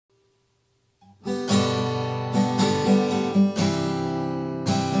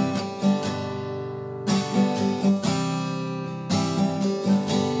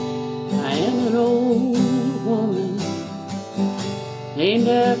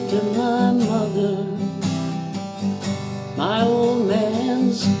after my mother, my old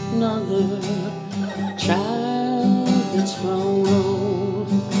man's another child that's grown old.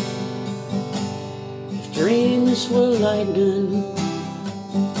 If dreams were lightning,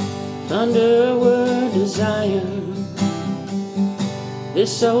 thunder were desire,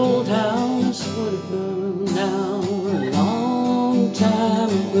 this old house would have burned down a long time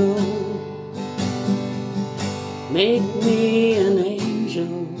ago. Make me an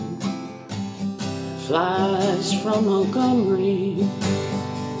angel, flies from Montgomery.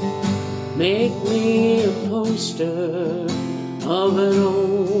 Make me a poster of an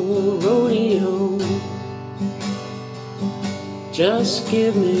old rodeo. Just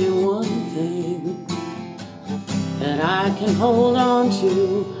give me one thing that I can hold on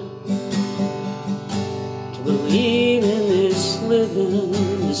to believe in this living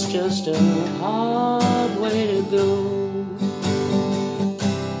is just a hard way to go.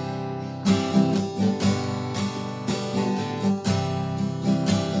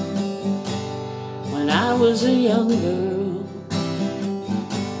 When I was a young girl,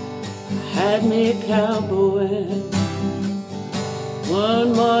 I had me a cowboy,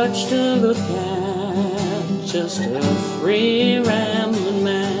 one much to look at, just a free rambling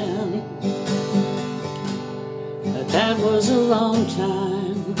man. But that was a long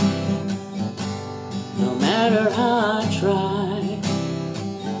time, no matter how I tried.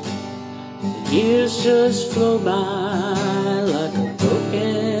 The years just flow by like a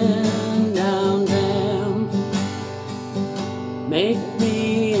broken down dam. Make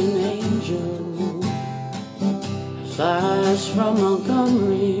me an angel, flies from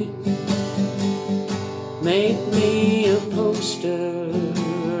Montgomery. Make me a poster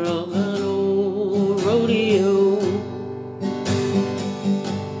of an old rodeo.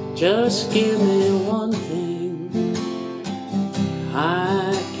 Just give me one thing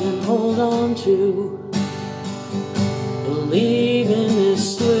I can hold on to. Believe in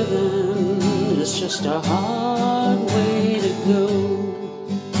this living is just a hard way to go.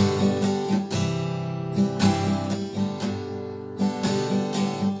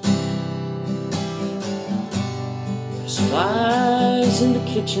 Flies in the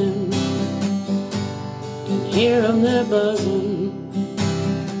kitchen, can hear them, they're buzzing,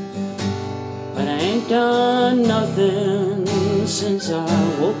 but I ain't done nothing since I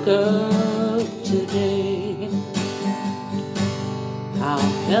woke up today. How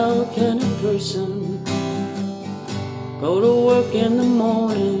hell can a person go to work in the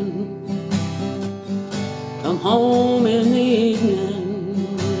morning, come home in the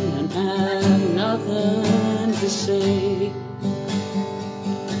evening, and have nothing to say?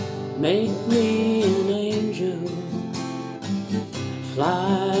 Make me an angel,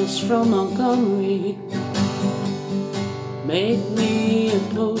 flies from Montgomery. Make me a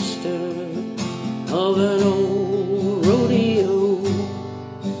poster of an old rodeo.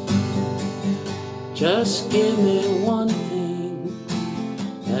 Just give me one thing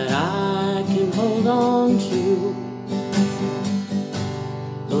that I can hold on to.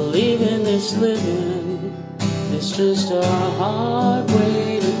 Believe in this living, it's just a hard way